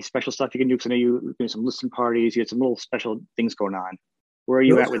 Any special stuff you can do? Because I know you're doing some listening parties. You had some little special things going on. Where are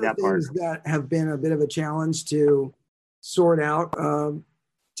you at with that part? Things that have been a bit of a challenge to sort out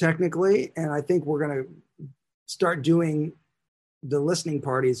technically, and I think we're going to start doing the listening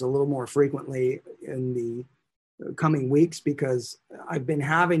parties a little more frequently in the coming weeks, because I've been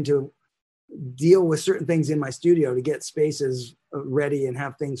having to deal with certain things in my studio to get spaces ready and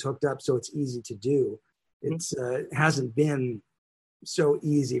have things hooked up so it's easy to do. It hasn't been so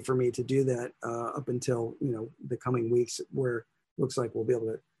easy for me to do that up until the coming weeks, where it looks like we'll be able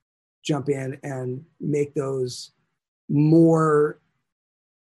to jump in and make those more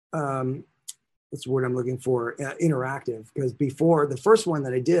what's the word I'm looking for, interactive. Because before, the first one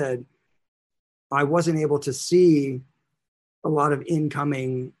that I did, I wasn't able to see a lot of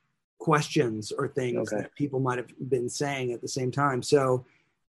incoming questions or things that people might have been saying at the same time. So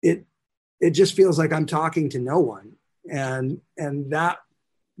it just feels like I'm talking to no one. And that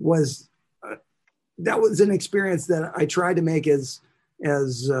was an experience that I tried to make as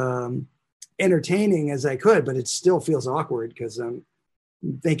entertaining as I could, but it still feels awkward, because I'm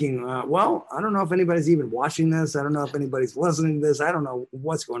thinking, well, I don't know if anybody's even watching this. I don't know if anybody's listening to this. I don't know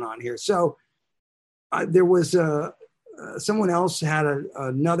what's going on here. So there was someone else had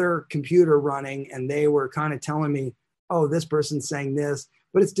another computer running, and they were kind of telling me, oh, this person's saying this,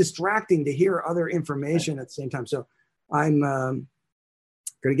 but it's distracting to hear other information at the same time. So I'm going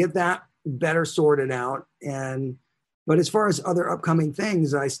to get that better sorted out. But as far as other upcoming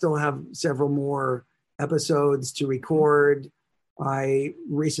things, I still have several more episodes to record. I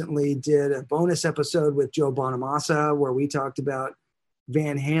recently did a bonus episode with Joe Bonamassa where we talked about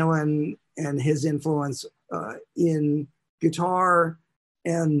Van Halen and his influence in guitar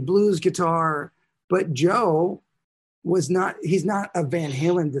and blues guitar. But Joe he's not a Van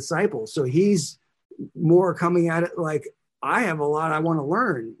Halen disciple. So he's more coming at it like, I have a lot I want to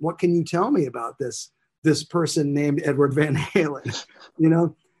learn. What can you tell me about this person named Edward Van Halen?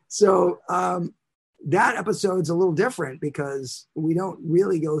 So that episode's a little different, because we don't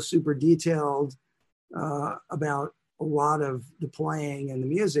really go super detailed about a lot of the playing and the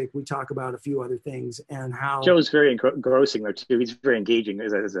music. We talk about a few other things, and how Joe's very engrossing there too. He's very engaging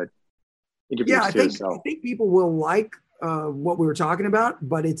as a interview. Yeah, I think people will like what we were talking about,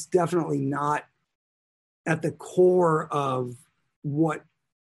 but it's definitely not at the core of what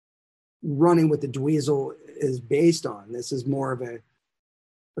Running with the Dweezil is based on. This is more of a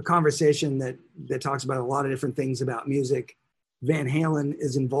conversation that talks about a lot of different things about music. Van Halen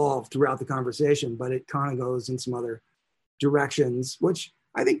is involved throughout the conversation, but it kind of goes in some other directions, which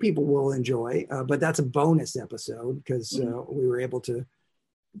I think people will enjoy. But that's a bonus episode, because we were able to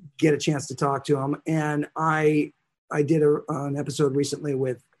get a chance to talk to him. And I did an episode recently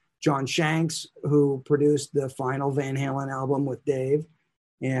with John Shanks, who produced the final Van Halen album with Dave,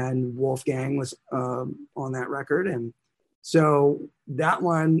 and Wolfgang was on that record. And so that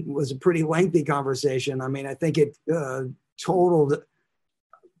one was a pretty lengthy conversation. I mean, I think it totaled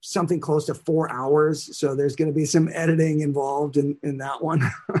something close to 4 hours. So there's going to be some editing involved in that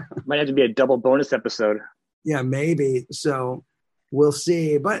one. Might have to be a double bonus episode. Yeah, maybe. So we'll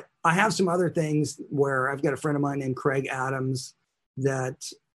see. But I have some other things where I've got a friend of mine named Craig Adams that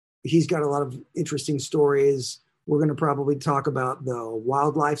he's got a lot of interesting stories. We're going to probably talk about the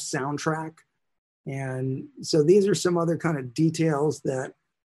Wildlife soundtrack. And so these are some other kind of details that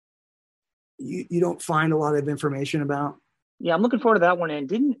you don't find a lot of information about. Yeah, I'm looking forward to that one. And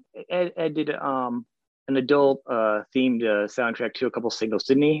didn't Ed did an adult themed soundtrack to a couple singles,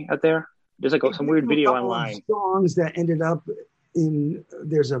 didn't he, out there? There's like some weird video online. Songs that ended up in,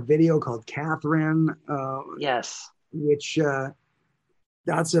 there's a video called Catherine. Yes. Which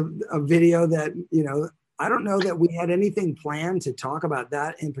that's a video that, I don't know that we had anything planned to talk about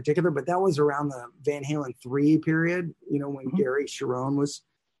that in particular, but that was around the Van Halen 3 period, when Mhm. Gary Sharon was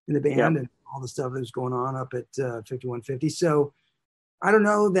in the Yeah. band and all the stuff that was going on up at 5150. So I don't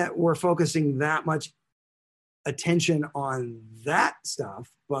know that we're focusing that much attention on that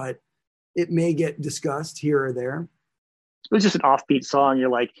stuff, but it may get discussed here or there. It was just an offbeat song. You're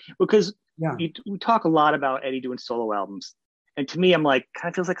like, because Yeah. we talk a lot about Eddie doing solo albums. And to me, I'm like,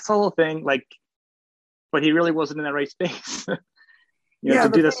 kind of feels like a solo thing. Like, but he really wasn't in that right space, Yeah. to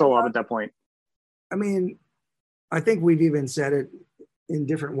The do the thing solo album about, at that point. I mean, I think we've even said it in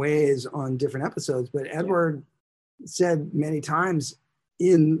different ways on different episodes, but Yeah. Edward said many times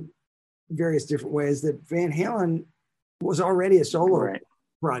in various different ways that Van Halen was already a solo Right.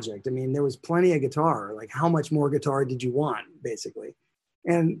 project. I mean, there was plenty of guitar. Like, how much more guitar did you want, basically?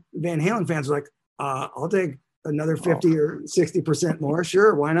 And Van Halen fans were like, I'll take another 50 or 60% more.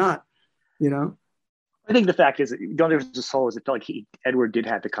 Sure, why not? I think the fact is, the only difference with solo is it felt like Edward did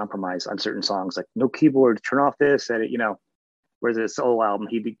have to compromise on certain songs, like no keyboard, turn off this, edit, whereas a solo album,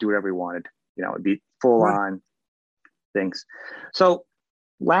 he'd do whatever he wanted. It'd be full Right. on things. So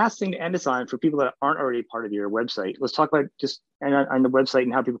last thing to end us on for people that aren't already part of your website, let's talk about just on the website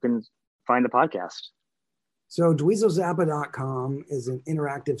and how people can find the podcast. So dweezilzappa.com is an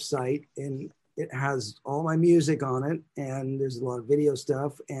interactive site, and it has all my music on it, and there's a lot of video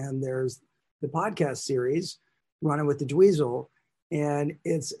stuff, and there's the podcast series, Running with the Dweezil, and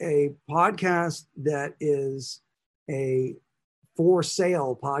it's a podcast that is a for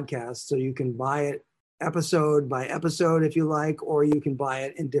sale podcast, so you can buy it episode by episode if you like, or you can buy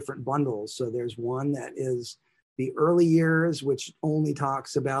it in different bundles. So there's one that is the early years, which only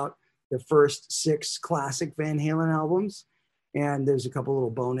talks about the first 6 classic Van Halen albums. And there's a couple little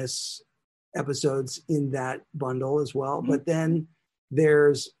bonus episodes in that bundle as well. Mm-hmm. But then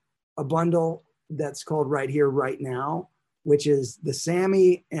there's a bundle that's called Right Here, Right Now, which is the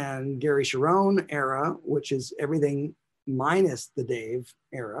Sammy and Gary Sharon era, which is everything minus the Dave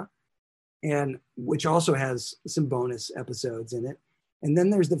era, and which also has some bonus episodes in it. And then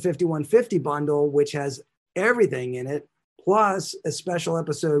there's the 5150 bundle, which has everything in it, plus a special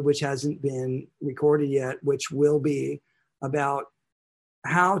episode which hasn't been recorded yet, which will be about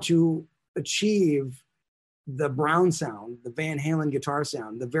how to achieve the Brown sound, the Van Halen guitar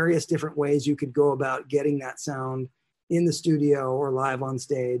sound, the various different ways you could go about getting that sound in the studio or live on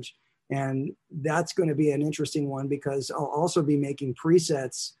stage. And that's going to be an interesting one, because I'll also be making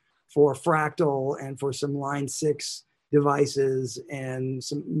presets for Fractal and for some Line 6 devices and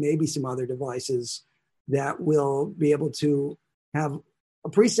maybe some other devices that will be able to have a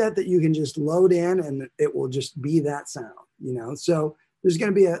preset that you can just load in and it will just be that sound, So there's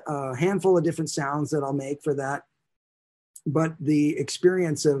going to be a handful of different sounds that I'll make for that. But the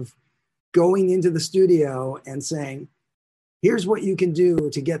experience of going into the studio and saying, here's what you can do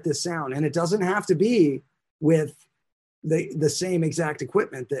to get this sound. And it doesn't have to be with the same exact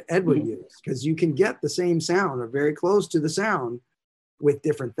equipment that Edward Mm-hmm. used, because you can get the same sound or very close to the sound with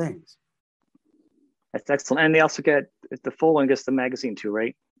different things. That's excellent. And they also get the full one gets the magazine too,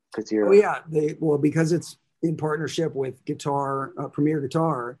 right? Because because it's in partnership with Premier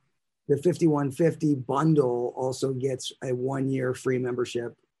Guitar, the 5150 bundle also gets a 1-year free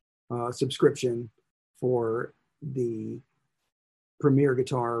membership subscription for the Premier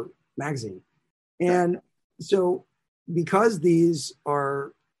Guitar magazine. And so because these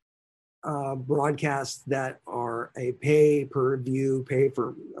are broadcasts that are a pay per view, pay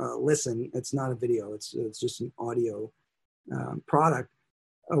for listen, it's not a video, it's just an audio product.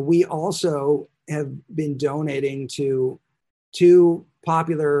 We also have been donating to 2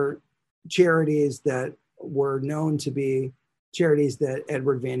 popular charities that were known to be charities that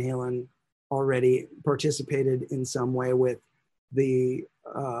Edward Van Halen already participated in some way with. The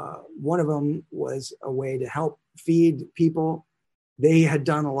one of them was a way to help feed people. They had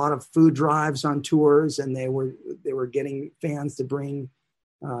done a lot of food drives on tours, and they were getting fans to bring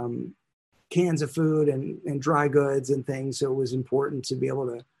cans of food and dry goods and things. So it was important to be able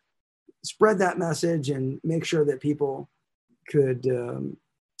to spread that message and make sure that people could,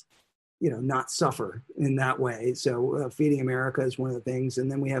 not suffer in that way. So Feeding America is one of the things. And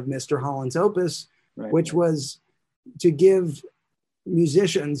then we have Mr. Holland's Opus, right, which was to give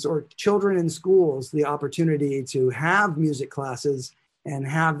musicians or children in schools the opportunity to have music classes and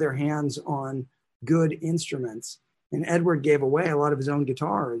have their hands on good instruments. And Edward gave away a lot of his own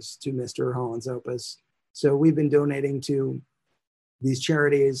guitars to Mr. Holland's Opus. So we've been donating to these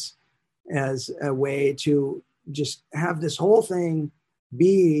charities as a way to just have this whole thing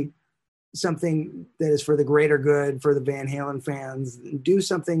be something that is for the greater good, for the Van Halen fans, do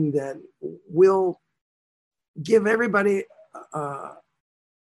something that will give everybody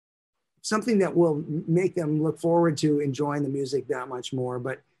something that will make them look forward to enjoying the music that much more.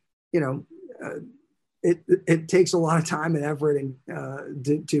 But, you know, it takes a lot of time and effort and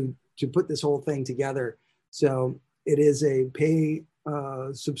to put this whole thing together. So it is a pay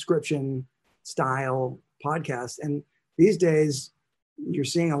subscription style podcast. And these days you're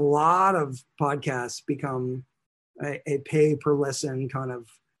seeing a lot of podcasts become a pay per listen kind of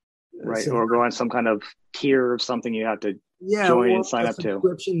right, or go on some kind of tier of something you have to join and sign up to.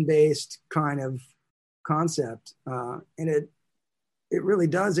 Subscription based kind of concept, and it really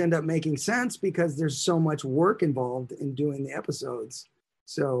does end up making sense because there's so much work involved in doing the episodes.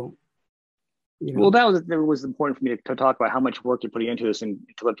 So, you know. Well, that was important for me to talk about how much work you're putting into this and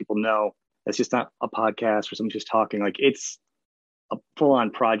to let people know it's just not a podcast or someone just talking. Like, it's a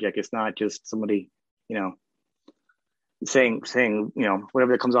full-on project. It's not just somebody, you know, saying, you know,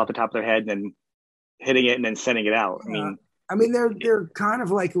 whatever that comes off the top of their head and then hitting it and then sending it out. I mean, they're kind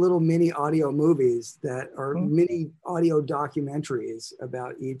of like little mini audio movies that are mini audio documentaries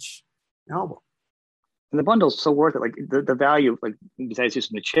about each album. And the bundle's so worth it. Like the value, like besides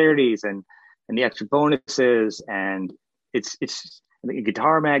just the charities and the extra bonuses, and it's the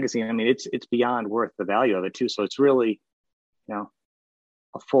Guitar Magazine. I mean, it's beyond worth the value of it too. So it's really, you know,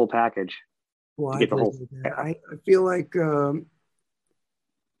 a full package. Well, I feel like, you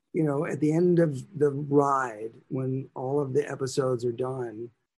know, at the end of the ride, when all of the episodes are done,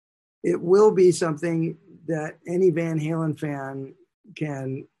 it will be something that any Van Halen fan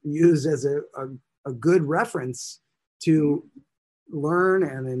can use as a good reference to learn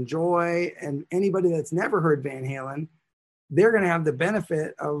and enjoy. And anybody that's never heard Van Halen, they're going to have the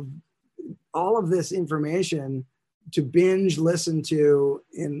benefit of all of this information to binge listen to.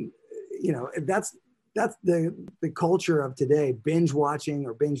 In, you know, that's the culture of today, binge watching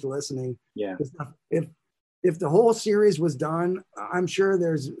or binge listening. Yeah. If the whole series was done, I'm sure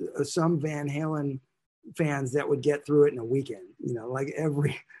there's some Van Halen fans that would get through it in a weekend, you know, like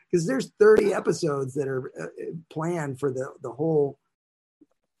because there's 30 episodes that are planned for the whole,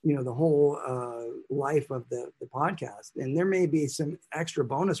 you know, the whole life of the podcast. And there may be some extra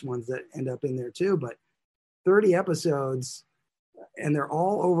bonus ones that end up in there too, but 30 episodes, and they're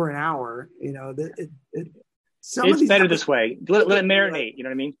all over an hour, you know, it's better this way. Let it marinate. You know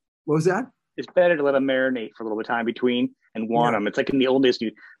what I mean? What was that? It's better to let them marinate for a little bit of time between and want them. It's like in the old days,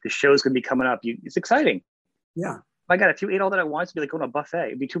 the show's going to be coming up. It's exciting. Yeah. My God, if you ate all that at once, it'd be like going to a buffet.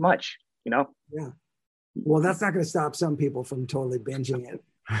 It'd be too much, you know? Yeah. Well, that's not going to stop some people from totally binging it.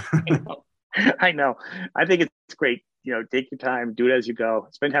 I know. I think it's great. You know, take your time, do it as you go,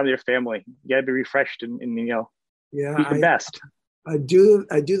 spend time with your family. You got to be refreshed and you know, be the best. I do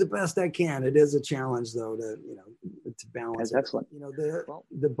the best I can. It is a challenge though to balance. That's excellent. You know,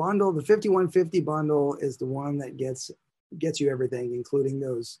 the bundle, the 5150 bundle is the one that gets you everything, including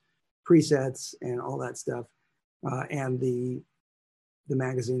those presets and all that stuff, and the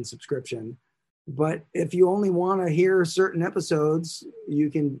magazine subscription. But if you only want to hear certain episodes,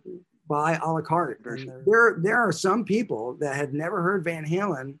 you can buy a la carte. There are some people that had never heard Van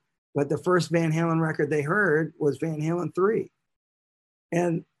Halen, but the first Van Halen record they heard was Van Halen 3.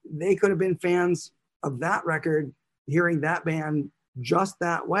 And they could have been fans of that record, hearing that band just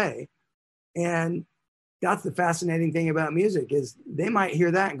that way. And that's the fascinating thing about music, is they might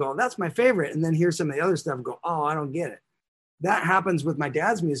hear that and go, that's my favorite. And then hear some of the other stuff and go, oh, I don't get it. That happens with my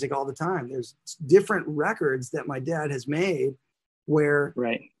dad's music all the time. There's different records that my dad has made where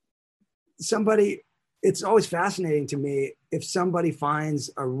it's always fascinating to me if somebody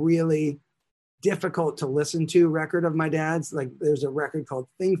finds a really difficult to listen to record of my dad's. Like there's a record called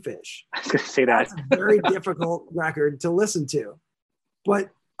Thingfish. I was going to say that. That's a very difficult record to listen to. But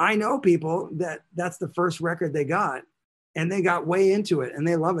I know people that's the first record they got, and they got way into it and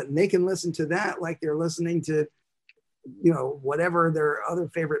they love it. And they can listen to that like they're listening to, you know, whatever their other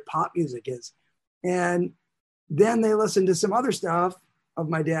favorite pop music is. And then they listen to some other stuff of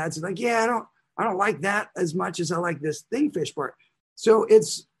my dad's, like, yeah, I don't like that as much as I like this Thingfish part. So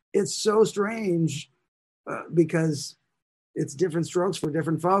it's so strange because it's different strokes for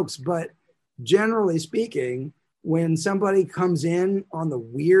different folks. But generally speaking, when somebody comes in on the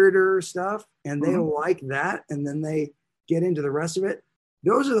weirder stuff and they like that, and then they get into the rest of it,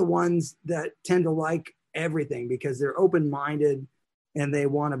 those are the ones that tend to like everything because they're open-minded and they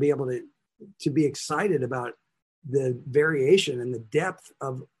want to be able to be excited about the variation and the depth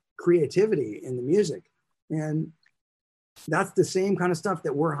of creativity in the music. And that's the same kind of stuff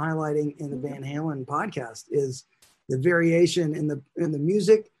that we're highlighting in the Van Halen podcast, is the variation in the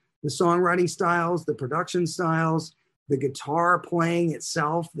music, the songwriting styles, the production styles, the guitar playing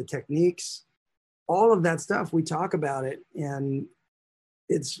itself, the techniques, all of that stuff, we talk about it. And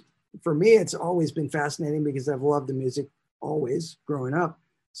it's, for me, it's always been fascinating because I've loved the music always growing up.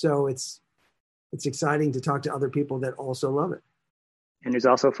 So it's exciting to talk to other people that also love it. And there's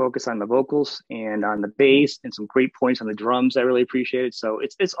also focus on the vocals and on the bass and some great points on the drums. I really appreciate it. So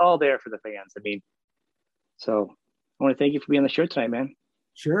it's all there for the fans. I mean, so I want to thank you for being on the show tonight, man.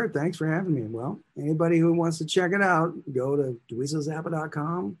 Sure. Thanks for having me. Well, anybody who wants to check it out, go to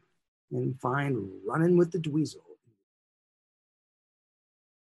dweezilzappa.com and find Running with the Dweezil.